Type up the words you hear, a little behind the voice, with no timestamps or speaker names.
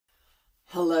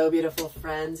Hello, beautiful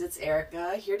friends. It's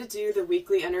Erika here to do the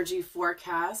weekly energy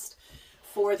forecast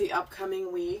for the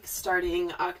upcoming week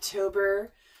starting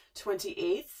October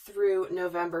 28th through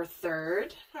November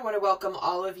 3rd. I want to welcome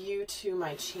all of you to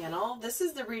my channel. This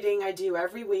is the reading I do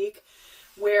every week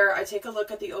where I take a look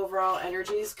at the overall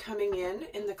energies coming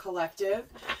in the collective.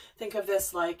 Think of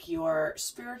this like your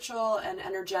spiritual and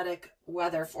energetic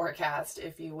weather forecast,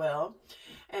 if you will.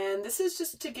 And this is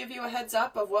just to give you a heads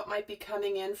up of what might be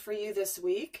coming in for you this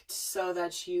week so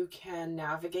that you can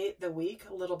navigate the week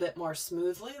a little bit more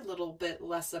smoothly, a little bit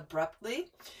less abruptly,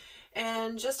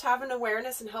 and just have an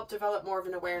awareness and help develop more of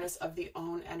an awareness of the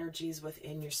own energies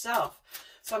within yourself.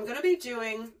 So I'm going to be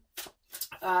doing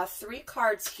 3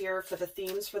 cards here for the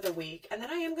themes for the week, and then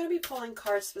I am going to be pulling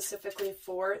cards specifically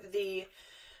for the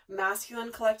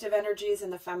masculine collective energies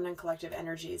and the feminine collective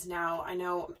energies. Now, I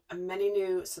know many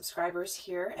new subscribers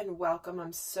here, and welcome.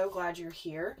 I'm so glad you're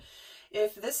here.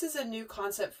 If this is a new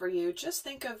concept for you, just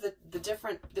think of the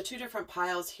two different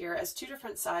piles here as 2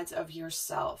 different sides of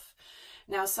yourself.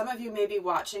 Now, some of you may be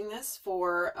watching this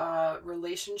for a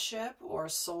relationship or a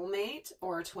soulmate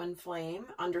or a twin flame,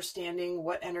 understanding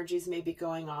what energies may be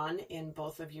going on in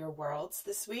both of your worlds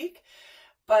this week.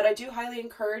 But I do highly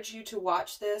encourage you to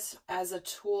watch this as a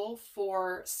tool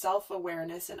for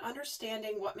self-awareness and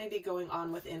understanding what may be going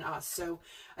on within us. So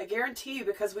I guarantee you,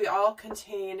 because we all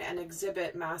contain and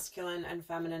exhibit masculine and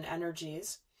feminine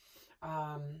energies,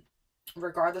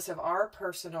 regardless of our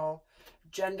personal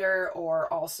gender or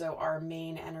also our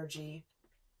main energy,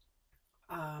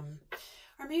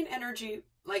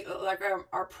 like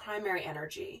our primary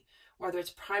energy, whether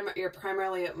it's you're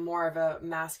primarily more of a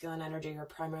masculine energy or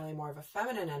primarily more of a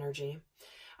feminine energy,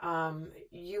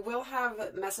 you will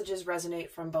have messages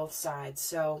resonate from both sides.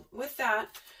 So with that,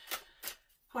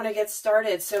 I want to get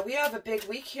started. So we have a big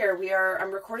week here.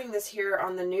 I'm recording this here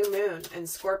on the new moon in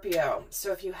Scorpio.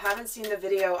 So if you haven't seen the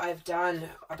video I've done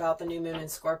about the new moon in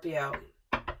Scorpio,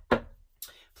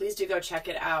 please do go check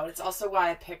it out. It's also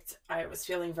why I was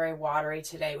feeling very watery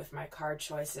today with my card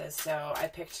choices, so I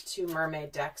picked 2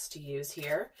 mermaid decks to use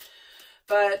here.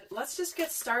 But let's just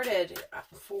get started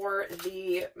for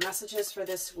the messages for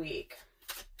this week.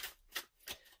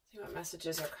 See what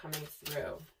messages are coming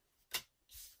through.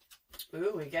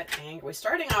 Ooh, we get anger. We're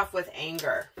starting off with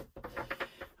anger.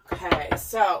 Okay,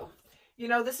 so, you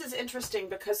know, this is interesting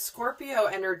because Scorpio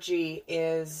energy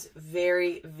is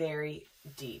very, very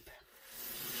deep.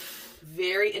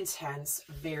 Very intense,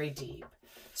 very deep.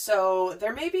 So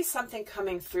there may be something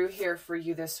coming through here for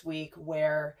you this week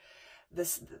where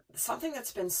something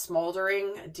that's been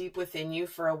smoldering deep within you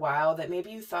for a while that maybe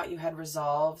you thought you had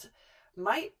resolved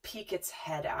might peek its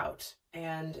head out.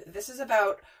 And this is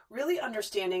about really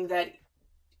understanding that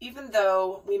even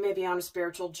though we may be on a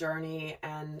spiritual journey,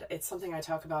 and it's something I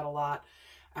talk about a lot,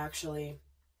 actually,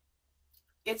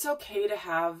 it's okay to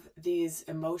have these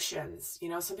emotions. You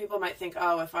know, some people might think,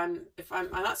 oh, I'm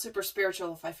not super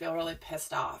spiritual if I feel really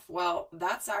pissed off. Well,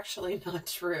 that's actually not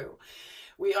true.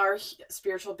 We are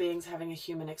spiritual beings having a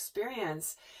human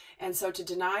experience. And so to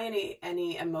deny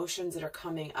any emotions that are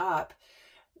coming up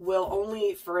will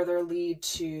only further lead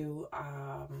to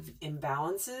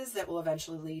imbalances that will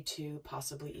eventually lead to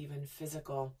possibly even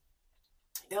physical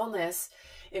illness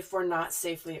if we're not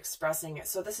safely expressing it.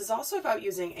 So this is also about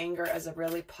using anger as a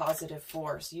really positive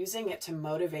force, using it to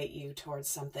motivate you towards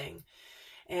something,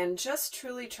 and just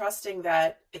truly trusting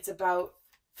that it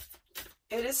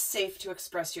is safe to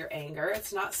express your anger.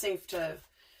 It's not safe to,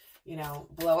 you know,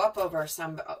 blow up over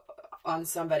on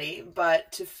somebody,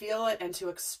 but to feel it and to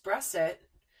express it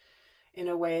in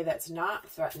a way that's not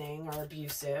threatening or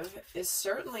abusive is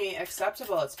certainly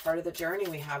acceptable. It's part of the journey.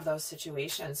 We have those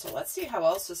situations. So let's see how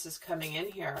else this is coming in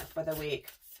here for the week.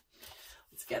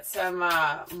 Let's get some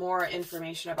more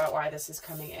information about why this is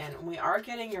coming in. We are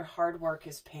getting your hard work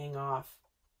is paying off.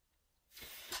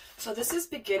 So this is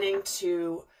beginning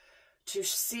to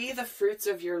see the fruits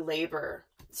of your labor,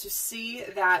 to see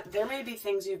that there may be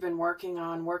things you've been working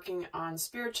on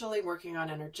spiritually, working on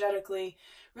energetically,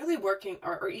 really working,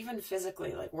 or even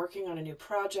physically, like working on a new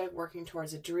project, working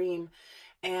towards a dream.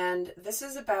 And this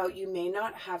is about, you may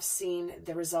not have seen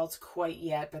the results quite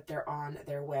yet, but they're on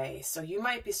their way. So you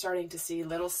might be starting to see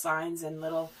little signs and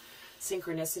little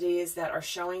synchronicities that are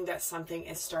showing that something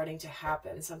is starting to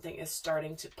happen. Something is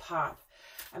starting to pop.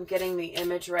 I'm getting the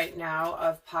image right now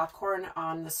of popcorn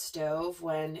on the stove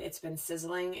when it's been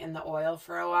sizzling in the oil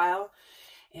for a while.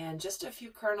 And just a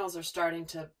few kernels are starting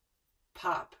to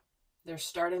pop. They're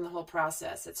starting the whole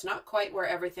process. It's not quite where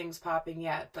everything's popping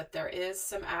yet, but there is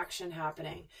some action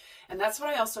happening. And that's what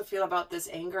I also feel about this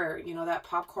anger, you know, that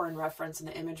popcorn reference and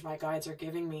the image my guides are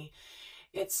giving me.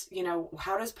 It's, you know,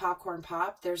 how does popcorn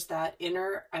pop? There's that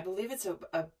inner, I believe it's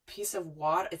a piece of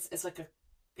water. It's like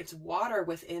it's water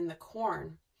within the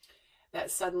corn that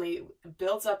suddenly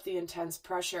builds up the intense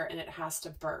pressure and it has to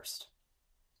burst.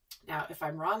 Now, if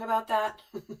I'm wrong about that,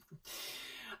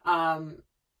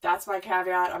 that's my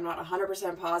caveat. I'm not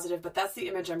 100% positive, but that's the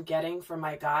image I'm getting from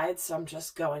my guides, so I'm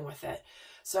just going with it.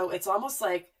 So it's almost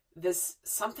like this,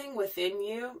 something within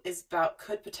you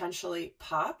could potentially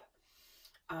pop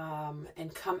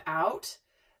and come out,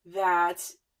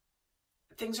 that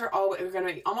things are going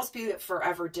to almost be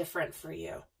forever different for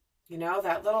you. You know,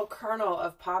 that little kernel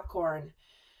of popcorn,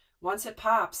 once it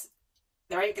pops,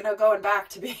 there ain't no going back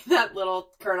to being that little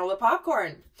kernel of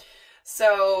popcorn.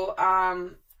 So,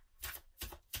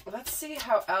 let's see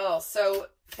how else. So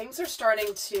things are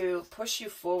starting to push you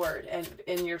forward and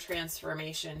in your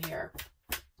transformation here.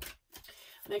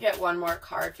 Let me get one more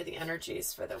card for the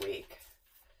energies for the week.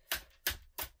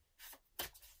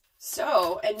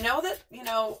 So, and know that, you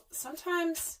know,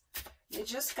 sometimes you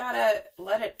just gotta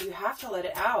you have to let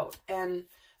it out. And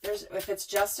if it's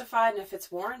justified and if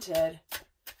it's warranted,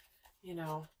 you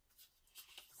know,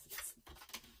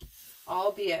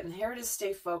 albeit, and here it is,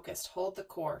 stay focused, hold the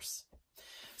course.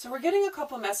 So we're getting a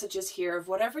couple messages here of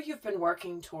whatever you've been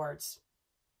working towards.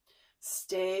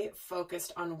 Stay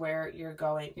focused on where you're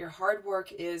going. Your hard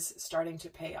work is starting to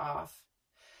pay off.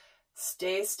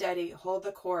 Stay steady, hold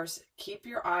the course, keep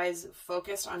your eyes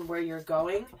focused on where you're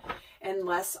going and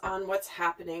less on what's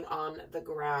happening on the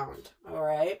ground, all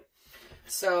right?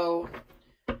 So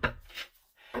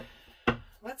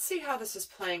let's see how this is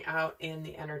playing out in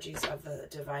the energies of the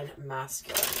divine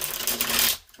masculine.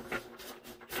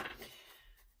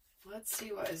 Let's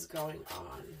see what is going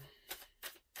on.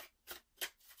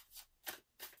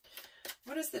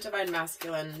 What is the divine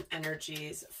masculine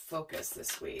energies focus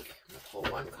this week? I'll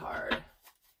pull one card.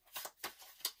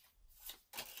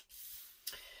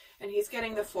 And he's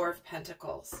getting the Four of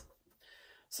Pentacles.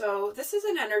 So this is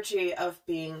an energy of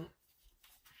being,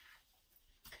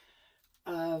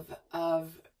 of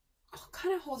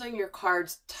kind of holding your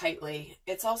cards tightly.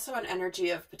 It's also an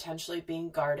energy of potentially being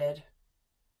guarded,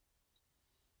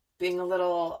 being a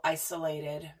little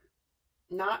isolated,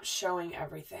 not showing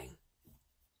everything.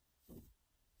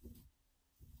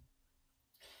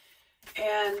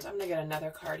 And I'm going to get another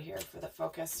card here for the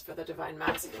focus for the divine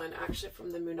masculine, actually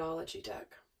from the Moonology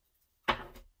deck.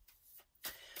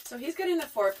 So he's getting the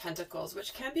Four of Pentacles,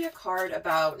 which can be a card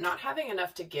about not having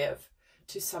enough to give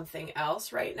to something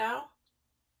else right now.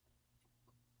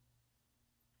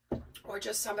 Or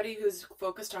just somebody who's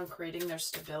focused on creating their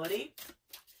stability.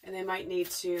 And they might need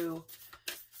to,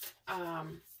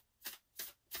 and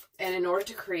in order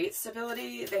to create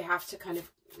stability, they have to kind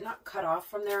of not cut off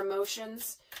from their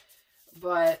emotions.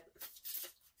 But,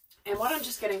 and what I'm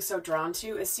just getting so drawn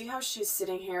to is see how she's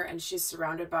sitting here and she's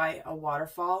surrounded by a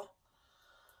waterfall.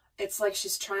 It's like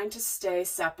she's trying to stay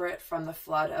separate from the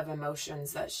flood of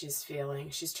emotions that she's feeling.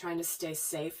 She's trying to stay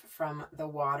safe from the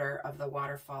water of the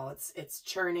waterfall. It's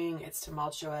churning, it's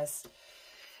tumultuous,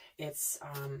 it's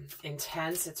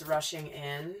intense, it's rushing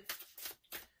in.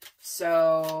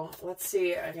 So let's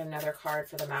see, I got another card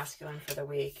for the masculine for the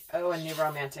week. Oh, a new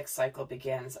romantic cycle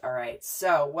begins. All right.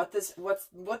 So what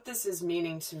this is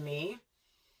meaning to me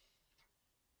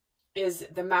is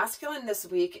the masculine this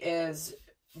week is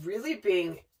really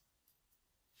being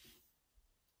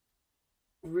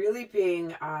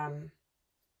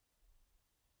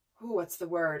what's the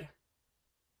word?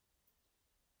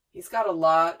 He's got a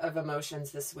lot of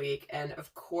emotions this week, and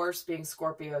of course, being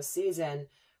Scorpio season,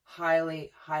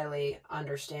 highly, highly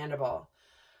understandable.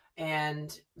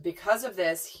 And because of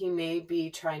this, he may be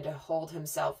trying to hold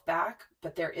himself back,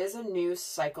 but there is a new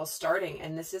cycle starting,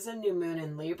 and this is a new moon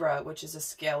in Libra, which is a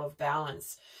scale of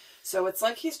balance. So it's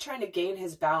like he's trying to gain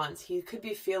his balance. He could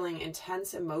be feeling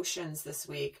intense emotions this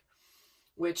week,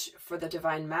 which for the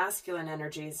divine masculine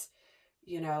energies,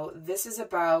 you know, this is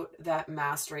about that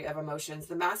mastery of emotions.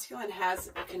 The masculine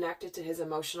has connected to his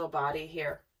emotional body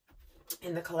here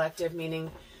in the collective, meaning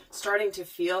starting to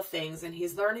feel things, and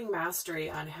he's learning mastery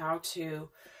on how to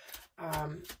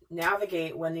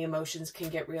navigate when the emotions can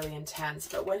get really intense.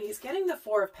 But when he's getting the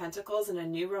Four of Pentacles and a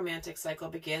new romantic cycle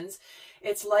begins,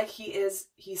 it's like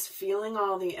he's feeling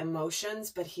all the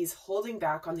emotions, but he's holding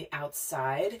back on the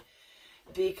outside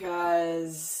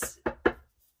because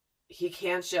he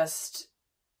can't just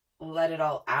let it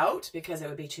all out because it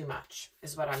would be too much,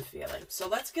 is what I'm feeling. So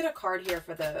let's get a card here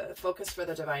for the focus for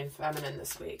the divine feminine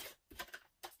this week.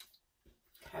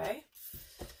 Okay.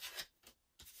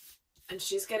 And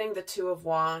she's getting the Two of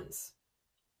Wands.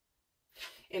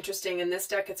 Interesting. In this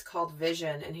deck, it's called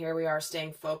Vision, and here we are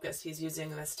staying focused. He's using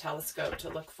this telescope to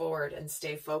look forward and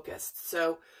stay focused.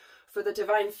 So for the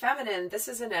Divine Feminine, this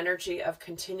is an energy of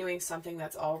continuing something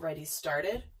that's already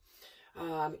started,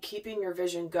 keeping your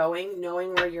vision going,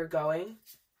 knowing where you're going.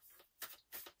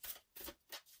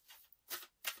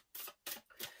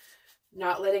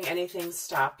 Not letting anything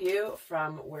stop you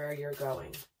from where you're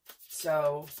going.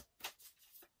 So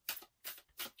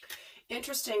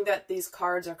interesting that these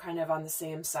cards are kind of on the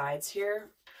same sides here,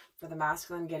 for the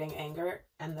masculine getting anger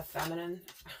and the feminine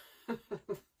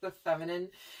the feminine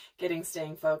getting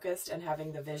staying focused and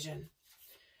having the vision.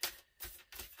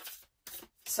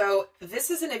 So this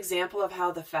is an example of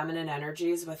how the feminine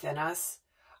energies within us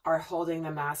are holding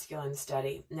the masculine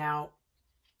steady. Now,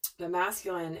 the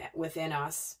masculine within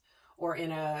us, or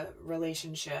in a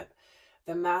relationship,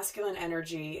 the masculine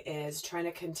energy is trying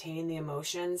to contain the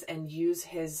emotions and use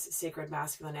his sacred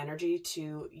masculine energy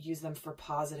to use them for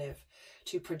positive,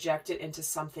 to project it into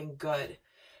something good,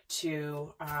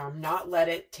 to not let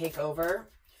it take over,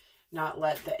 not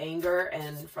let the anger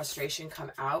and frustration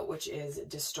come out, which is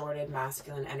distorted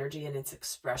masculine energy in its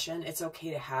expression. It's okay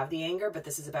to have the anger, but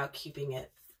this is about keeping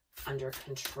it under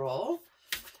control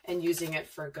and using it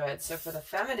for good. So for the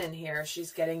feminine here,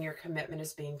 she's getting your commitment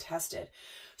is being tested.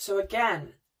 So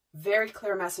again, very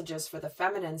clear messages for the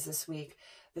feminines this week.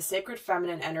 The sacred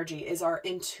feminine energy is our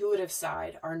intuitive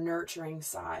side, our nurturing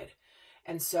side.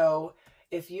 And so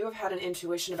if you have had an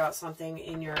intuition about something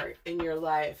in your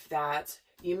life that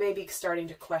you may be starting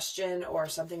to question, or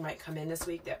something might come in this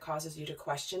week that causes you to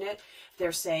question it,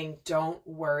 they're saying, don't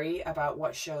worry about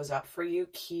what shows up for you.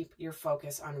 Keep your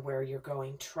focus on where you're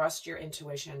going. Trust your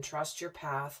intuition, trust your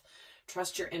path,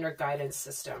 trust your inner guidance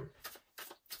system.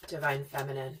 Divine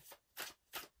Feminine.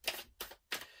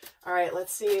 All right,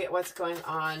 let's see what's going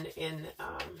on in,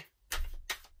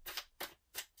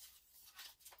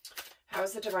 how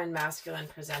is the Divine Masculine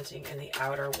presenting in the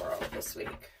outer world this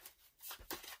week?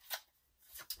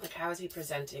 Like, how is he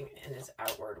presenting in his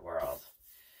outward world?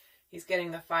 He's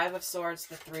getting the Five of Swords,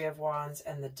 the Three of Wands,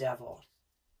 and the Devil.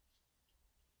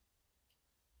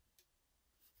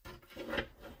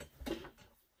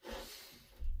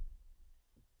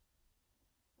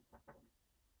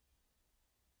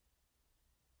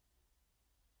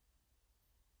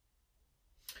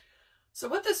 So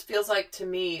what this feels like to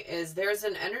me is there's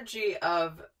an energy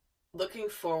of looking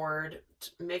forward,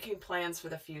 making plans for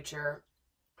the future,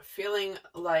 feeling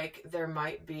like there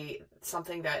might be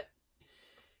something that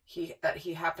he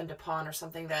happened upon, or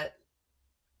something that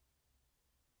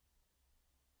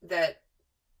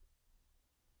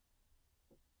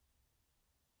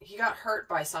he got hurt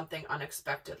by something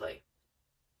unexpectedly.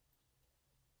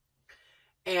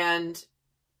 And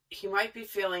he might be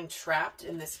feeling trapped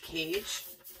in this cage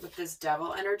with this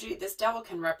devil energy. This devil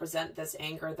can represent this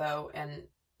anger, though, and,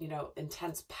 you know,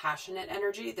 intense, passionate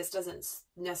energy. This doesn't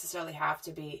necessarily have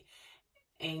to be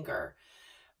anger,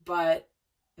 but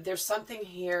there's something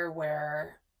here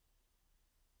where,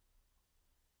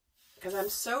 because I'm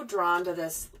so drawn to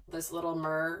this little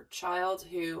mer child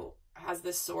who has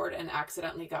this sword and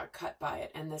accidentally got cut by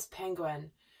it, and this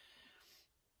penguin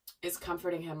is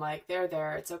comforting him like,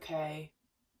 there, it's okay.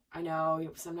 I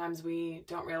know sometimes we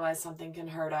don't realize something can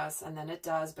hurt us, and then it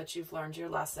does, but you've learned your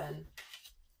lesson.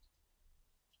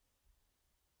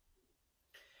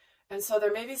 And so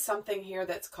there may be something here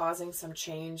that's causing some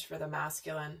change for the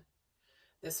masculine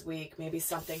this week. Maybe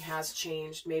something has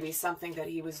changed. Maybe something that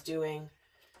he was doing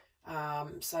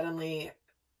suddenly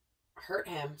hurt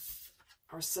him,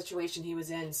 or a situation he was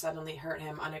in suddenly hurt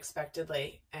him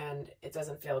unexpectedly, and it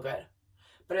doesn't feel good.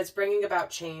 But it's bringing about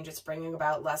change. It's bringing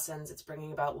about lessons. It's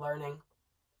bringing about learning.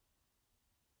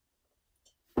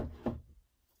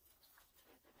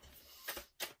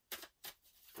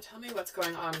 Tell me what's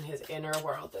going on in his inner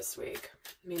world this week,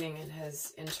 meaning in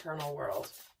his internal world.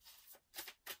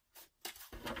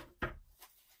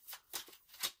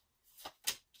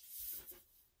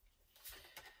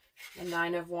 The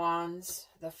Nine of Wands,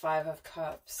 the Five of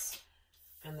Cups,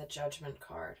 and the Judgment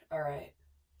card. All right.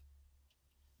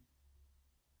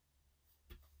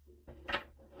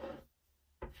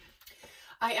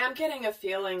 I am getting a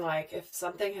feeling like if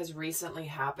something has recently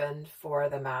happened for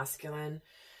the masculine,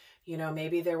 you know,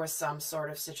 maybe there was some sort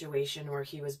of situation where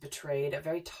he was betrayed, a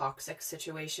very toxic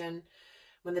situation.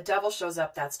 When the devil shows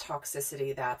up, that's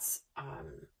toxicity. That's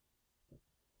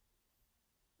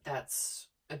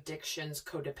addictions,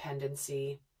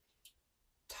 codependency,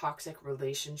 toxic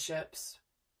relationships.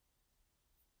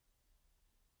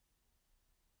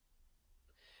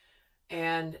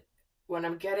 And when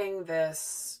I'm getting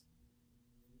this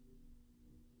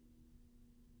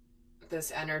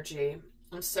energy,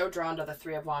 I'm so drawn to the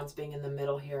Three of Wands being in the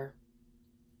middle here.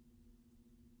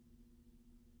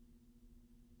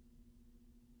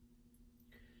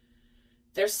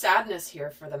 There's sadness here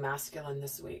for the masculine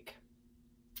this week.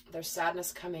 There's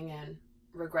sadness coming in,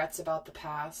 regrets about the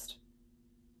past,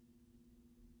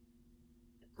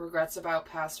 regrets about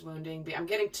past wounding. I'm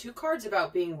getting 2 cards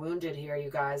about being wounded here, you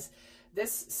guys.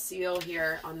 This seal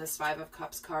here on this Five of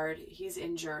Cups card, he's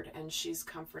injured and she's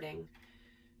comforting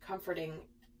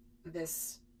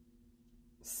this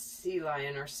sea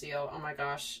lion or seal. Oh my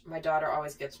gosh, my daughter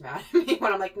always gets mad at me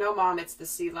when I'm like, no mom, it's the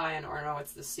sea lion, or no,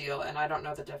 it's the seal, and I don't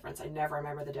know the difference. I never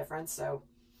remember the difference. So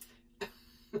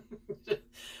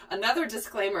another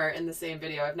disclaimer in the same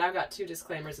video. I've now got 2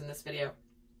 disclaimers in this video.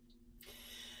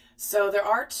 So there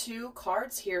are 2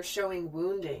 cards here showing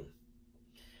wounding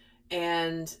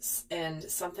and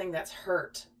something that's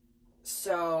hurt.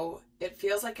 So it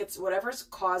feels like it's whatever's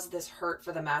caused this hurt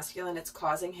for the masculine, it's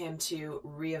causing him to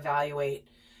reevaluate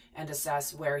and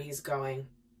assess where he's going.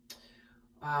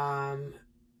 And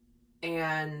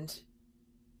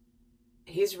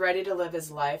he's ready to live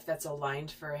his life that's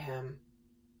aligned for him.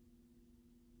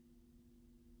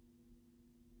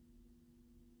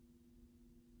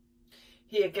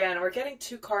 Again, we're getting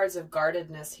 2 cards of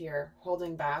guardedness here,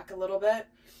 holding back a little bit.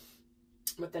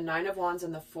 With the Nine of Wands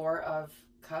and the Four of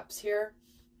Cups here,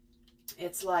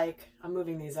 it's like, I'm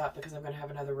moving these up because I'm going to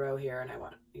have another row here and I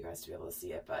want you guys to be able to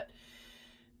see it, but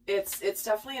it's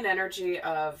definitely an energy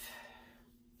of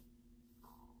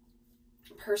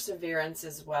perseverance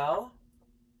as well.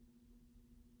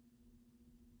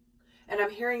 And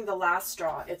I'm hearing the last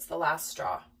straw. It's the last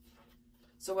straw.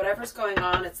 So whatever's going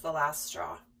on, it's the last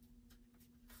straw.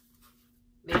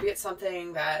 Maybe it's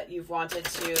something that you've wanted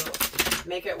to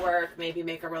make it work, maybe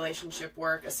make a relationship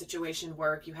work, a situation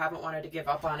work. You haven't wanted to give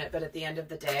up on it, but at the end of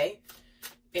the day,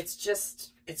 it's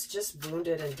just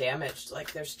wounded and damaged.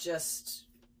 Like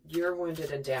you're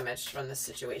wounded and damaged from this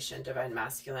situation, Divine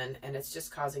Masculine, and it's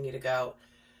just causing you to go,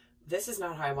 this is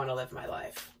not how I want to live my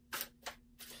life.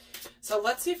 So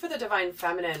let's see for the Divine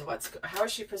Feminine, how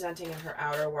is she presenting in her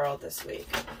outer world this week?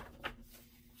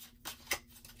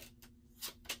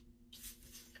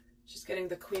 She's getting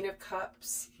the Queen of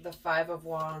Cups, the Five of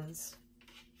Wands,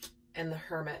 and the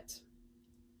Hermit.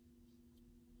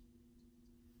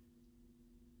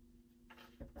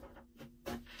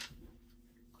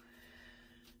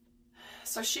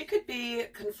 So she could be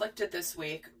conflicted this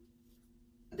week.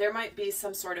 There might be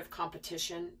some sort of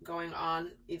competition going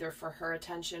on, either for her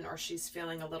attention or she's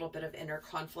feeling a little bit of inner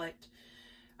conflict.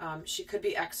 She could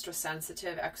be extra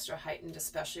sensitive, extra heightened,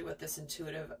 especially with this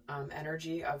intuitive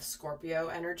energy of Scorpio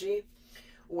energy,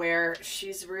 where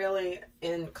she's really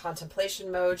in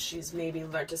contemplation mode. She's maybe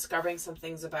discovering some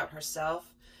things about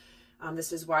herself.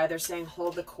 This is why they're saying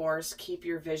hold the course, keep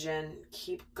your vision,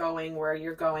 keep going where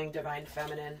you're going, Divine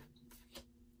Feminine.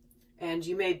 And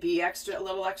you may be a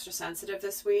little extra sensitive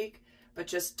this week, but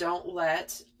just don't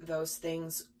let those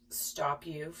things stop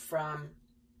you from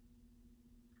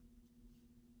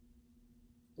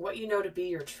what you know to be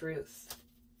your truth.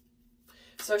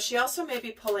 So she also may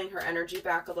be pulling her energy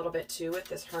back a little bit too with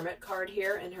this Hermit card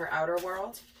here in her outer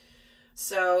world.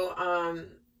 So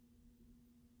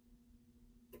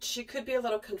she could be a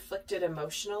little conflicted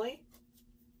emotionally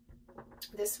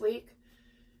this week,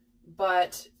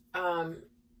 but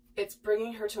it's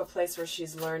bringing her to a place where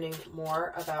she's learning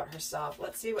more about herself.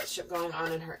 Let's see what's going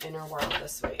on in her inner world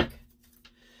this week.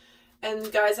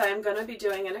 And guys, I am going to be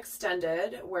doing an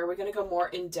extended where we're going to go more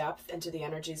in depth into the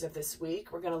energies of this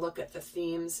week. We're going to look at the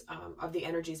themes of the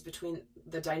energies between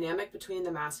the dynamic between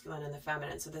the masculine and the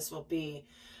feminine. So this will be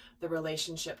the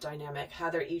relationship dynamic, how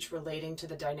they're each relating to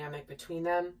the dynamic between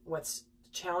them, what's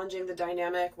challenging the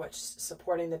dynamic, what's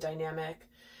supporting the dynamic.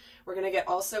 We're going to get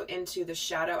also into the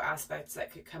shadow aspects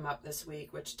that could come up this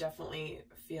week, which definitely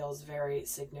feels very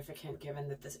significant given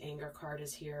that this anger card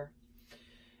is here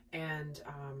and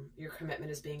your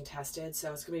commitment is being tested.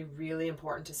 So it's going to be really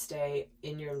important to stay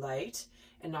in your light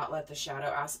and not let the shadow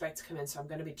aspects come in. So I'm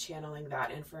going to be channeling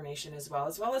that information as well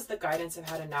as the guidance of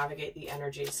how to navigate the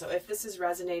energy. So if this is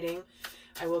resonating,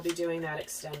 I will be doing that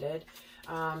extended.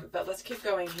 But let's keep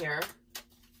going here.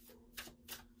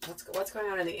 What's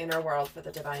going on in the inner world for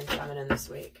the Divine Feminine this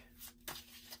week?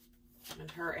 In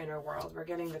her inner world, we're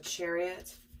getting the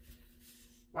Chariot.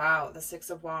 Wow, the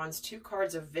Six of Wands, 2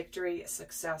 cards of victory,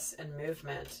 success, and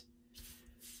movement.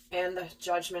 And the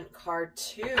Judgment card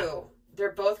too.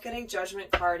 They're both getting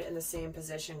Judgment card in the same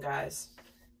position, guys.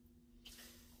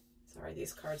 Sorry,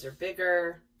 these cards are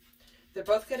bigger. They're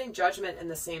both getting Judgment in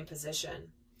the same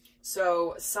position.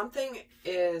 So something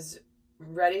is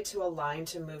ready to align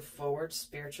to move forward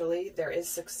spiritually. There is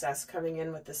success coming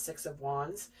in with the Six of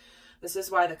Wands. This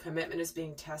is why the commitment is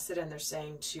being tested, and they're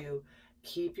saying to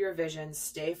keep your vision,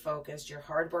 stay focused. Your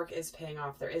hard work is paying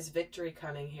off. There is victory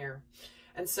coming here.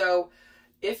 And so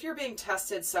if you're being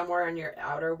tested somewhere in your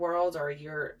outer world,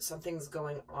 or something's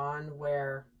going on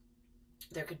where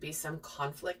there could be some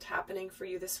conflict happening for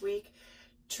you this week,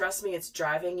 trust me, it's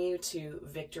driving you to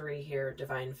victory here,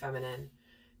 Divine Feminine.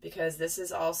 Because this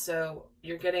is also,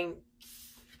 you're getting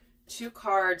 2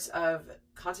 cards of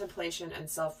contemplation and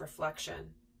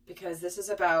self-reflection. Because this is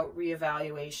about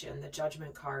reevaluation, the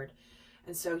Judgment card.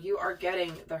 And so you are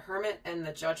getting the Hermit and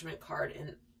the Judgment card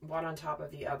in one on top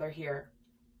of the other here.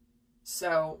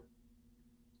 So,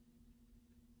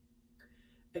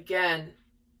 again,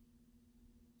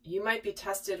 you might be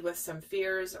tested with some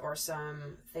fears or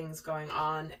some things going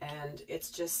on, and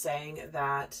it's just saying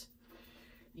that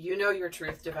you know your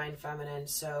truth, Divine Feminine,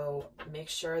 so make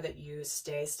sure that you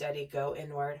stay steady, go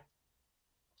inward,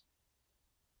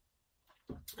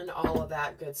 and all of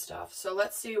that good stuff. So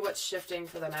let's see what's shifting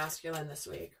for the masculine this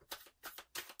week,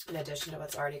 in addition to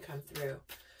what's already come through.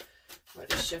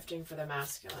 What is shifting for the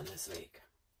masculine this week?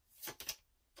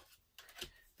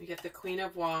 We get the Queen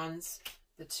of Wands,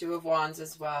 the Two of Wands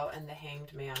as well, and the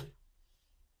Hanged Man.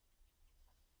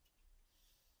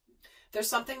 There's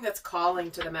something that's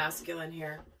calling to the masculine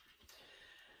here.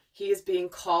 He is being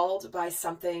called by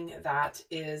something that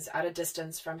is at a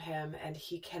distance from him, and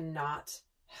he cannot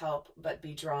help but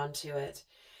be drawn to it.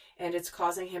 And it's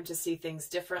causing him to see things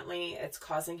differently. It's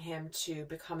causing him to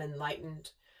become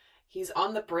enlightened. He's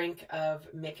on the brink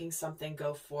of making something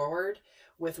go forward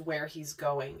with where he's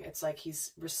going. It's like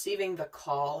he's receiving the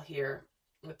call here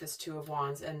with this Two of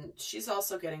Wands, and she's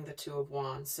also getting the Two of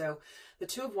Wands. So the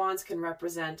Two of Wands can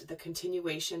represent the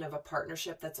continuation of a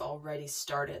partnership that's already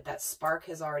started. That spark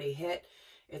has already hit.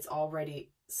 It's already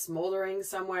smoldering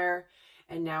somewhere,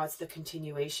 and now it's the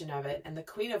continuation of it. And the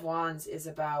Queen of Wands is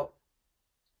about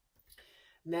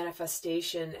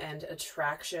manifestation and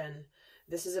attraction.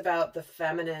 This is about the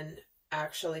feminine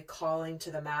actually calling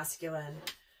to the masculine,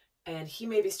 and he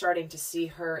may be starting to see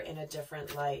her in a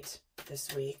different light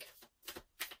this week.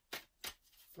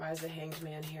 Why is the Hanged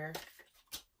Man here?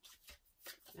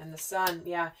 And the Sun,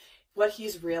 yeah. What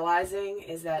he's realizing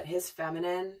is that his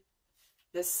feminine,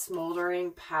 this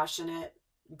smoldering, passionate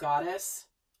goddess,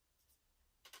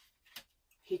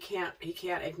 he can't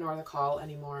ignore the call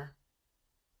anymore.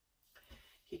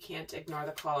 He can't ignore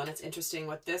the call. And it's interesting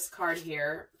with this card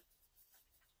here,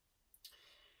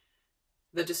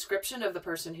 the description of the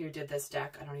person who did this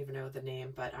deck, I don't even know the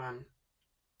name, but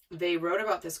they wrote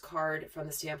about this card from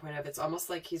the standpoint of it's almost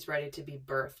like he's ready to be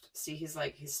birthed. See, he's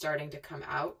starting to come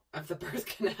out of the birth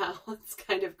canal. It's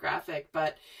kind of graphic,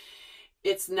 but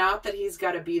it's not that he's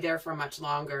got to be there for much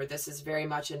longer. This is very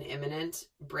much an imminent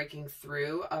breaking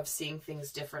through of seeing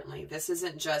things differently. This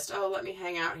isn't just, oh, let me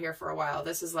hang out here for a while.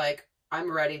 This is like,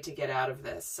 I'm ready to get out of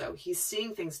this. So he's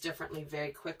seeing things differently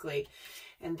very quickly.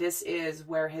 And this is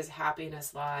where his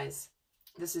happiness lies.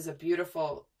 This is a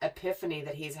beautiful epiphany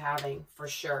that he's having for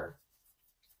sure.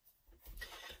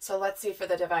 So let's see for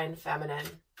the Divine Feminine.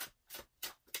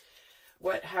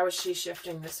 How is she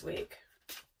shifting this week?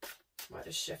 What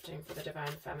is shifting for the Divine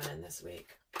Feminine this week?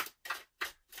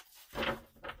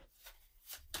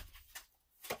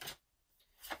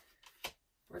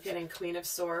 We're getting Queen of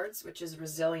Swords, which is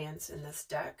resilience in this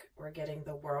deck. We're getting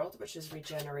the World, which is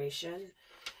regeneration.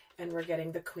 And we're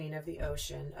getting the Queen of the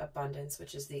Ocean, abundance,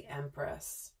 which is the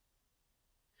Empress.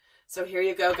 So here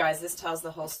you go, guys. This tells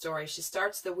the whole story. She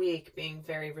starts the week being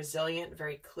very resilient,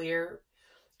 very clear,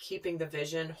 keeping the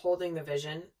vision, holding the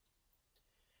vision.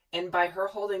 And by her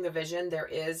holding the vision, there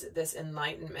is this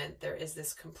enlightenment. There is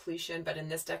this completion. But in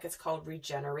this deck, it's called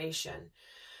regeneration.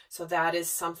 So that is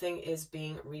something is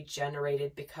being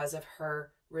regenerated because of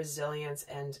her resilience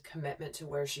and commitment to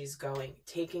where she's going.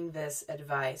 Taking this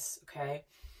advice, okay?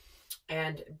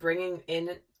 And bringing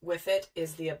in with it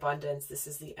is the abundance. This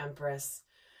is the Empress.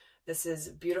 This is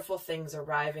beautiful things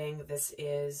arriving. This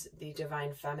is the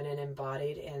Divine Feminine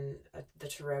embodied in the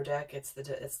Tarot deck. It's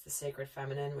the Sacred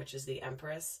Feminine, which is the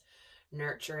Empress.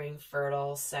 Nurturing,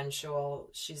 fertile, sensual.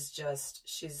 She's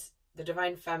the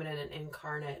Divine Feminine and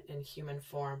incarnate in human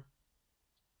form.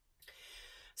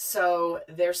 So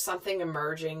there's something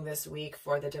emerging this week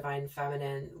for the Divine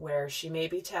Feminine where she may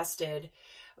be tested,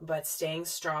 but staying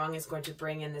strong is going to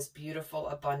bring in this beautiful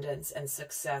abundance and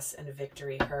success and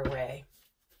victory her way.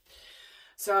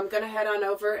 So I'm going to head on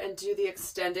over and do the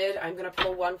extended. I'm going to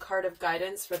pull one card of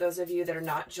guidance for those of you that are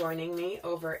not joining me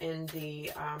over in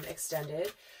the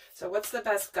extended. So what's the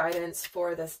best guidance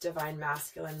for this Divine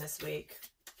Masculine this week?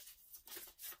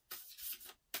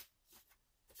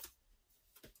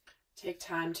 Take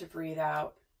time to breathe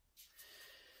out.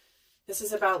 This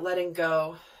is about letting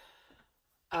go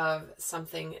of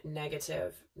something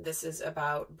negative. This is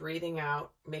about breathing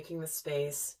out, making the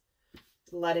space,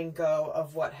 letting go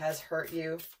of what has hurt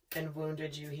you and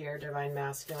wounded you here, Divine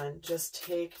Masculine. Just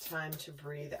take time to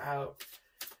breathe out.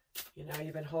 You know,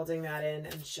 you've been holding that in,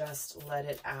 and just let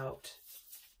it out.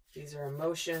 These are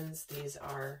emotions. These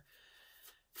are,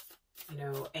 you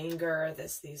know, anger.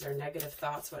 These are negative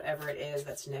thoughts, whatever it is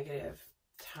that's negative.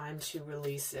 Time to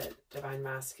release it, Divine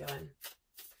Masculine.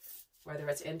 Whether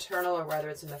it's internal or whether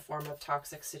it's in the form of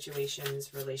toxic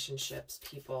situations, relationships,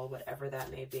 people, whatever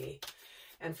that may be.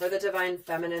 And for the Divine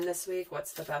Feminine this week,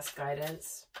 what's the best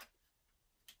guidance?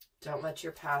 Don't let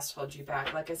your past hold you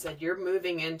back. Like I said, you're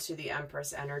moving into the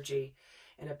Empress energy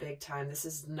in a big time. This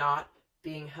is not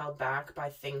being held back by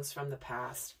things from the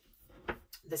past.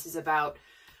 This is about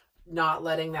not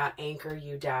letting that anchor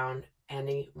you down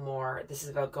anymore. This is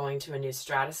about going to a new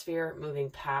stratosphere, moving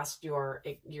past your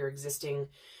existing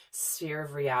sphere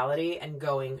of reality and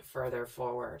going further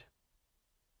forward.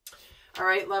 All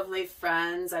right, lovely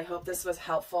friends, I hope this was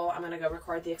helpful. I'm going to go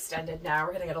record the extended now.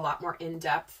 We're going to get a lot more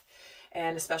in-depth,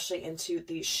 and especially into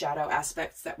the shadow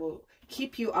aspects that will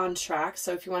keep you on track.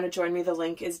 So if you want to join me, the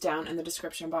link is down in the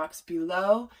description box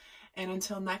below. And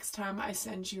until next time, I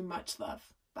send you much love.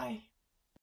 Bye.